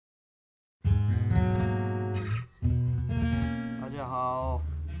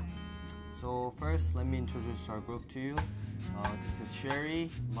So first, let me introduce our group to you. This is Sherry,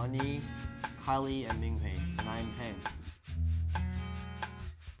 Money, Kylie, and Minghui, and I'm Heng.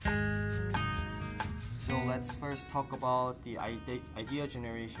 So let's first talk about the idea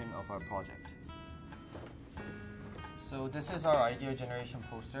generation of our project. So this is our idea generation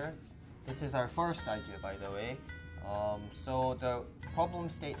poster. This is our first idea, by the way. So the problem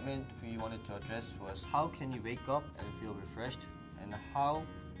statement we wanted to address was how can you wake up and feel refreshed, and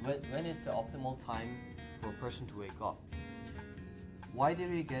when is the optimal time for a person to wake up? Why did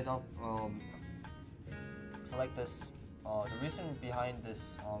we get up? Select this. The reason behind this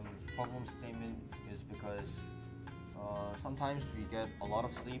problem statement is because sometimes we get a lot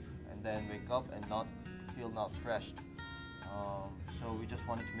of sleep and then wake up and feel not refreshed. So we just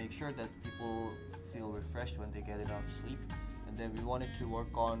wanted to make sure that people feel refreshed when they get enough sleep, and then we wanted to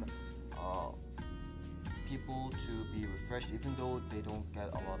work on people to be refreshed even though they don't get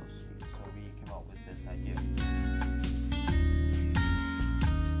a lot of sleep. So we came up with this idea.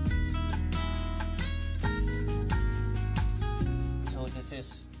 So this is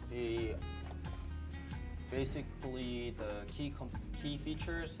basically the key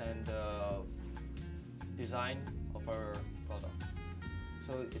features and design of our product.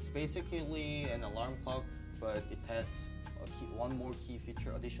 So it's basically an alarm clock, but it has one more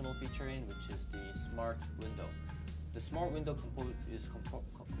additional feature in, which is the smart window. The smart window is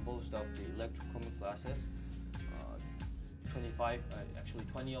composed of the electrochromic glasses,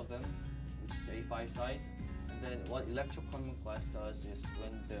 20 of them, which is A5 size. And then what electrochromic glass does is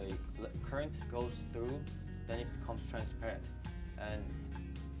when the current goes through, then it becomes transparent. And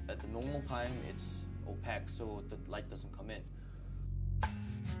at the normal time, it's opaque, so the light doesn't come in.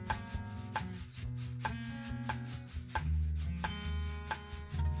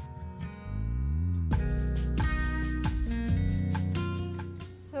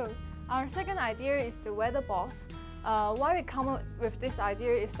 So our second idea is the weather box. Why we come up with this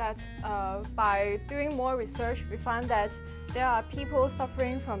idea is that by doing more research, we find that there are people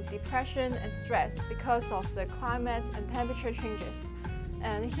suffering from depression and stress because of the climate and temperature changes.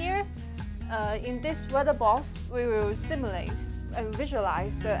 And here, in this weather box, we will simulate and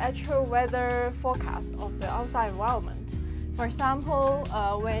visualize the actual weather forecast of the outside environment. For example,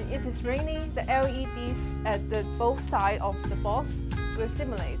 when it is raining, the LEDs at both sides of the box will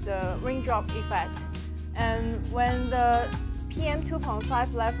simulate the raindrop effect. And when the PM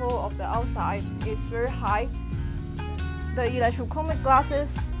 2.5 level of the outside is very high, the electrochromic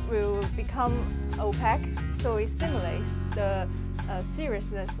glasses will become opaque, so it simulates the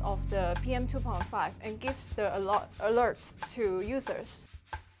seriousness of the PM 2.5 and gives the alerts to users.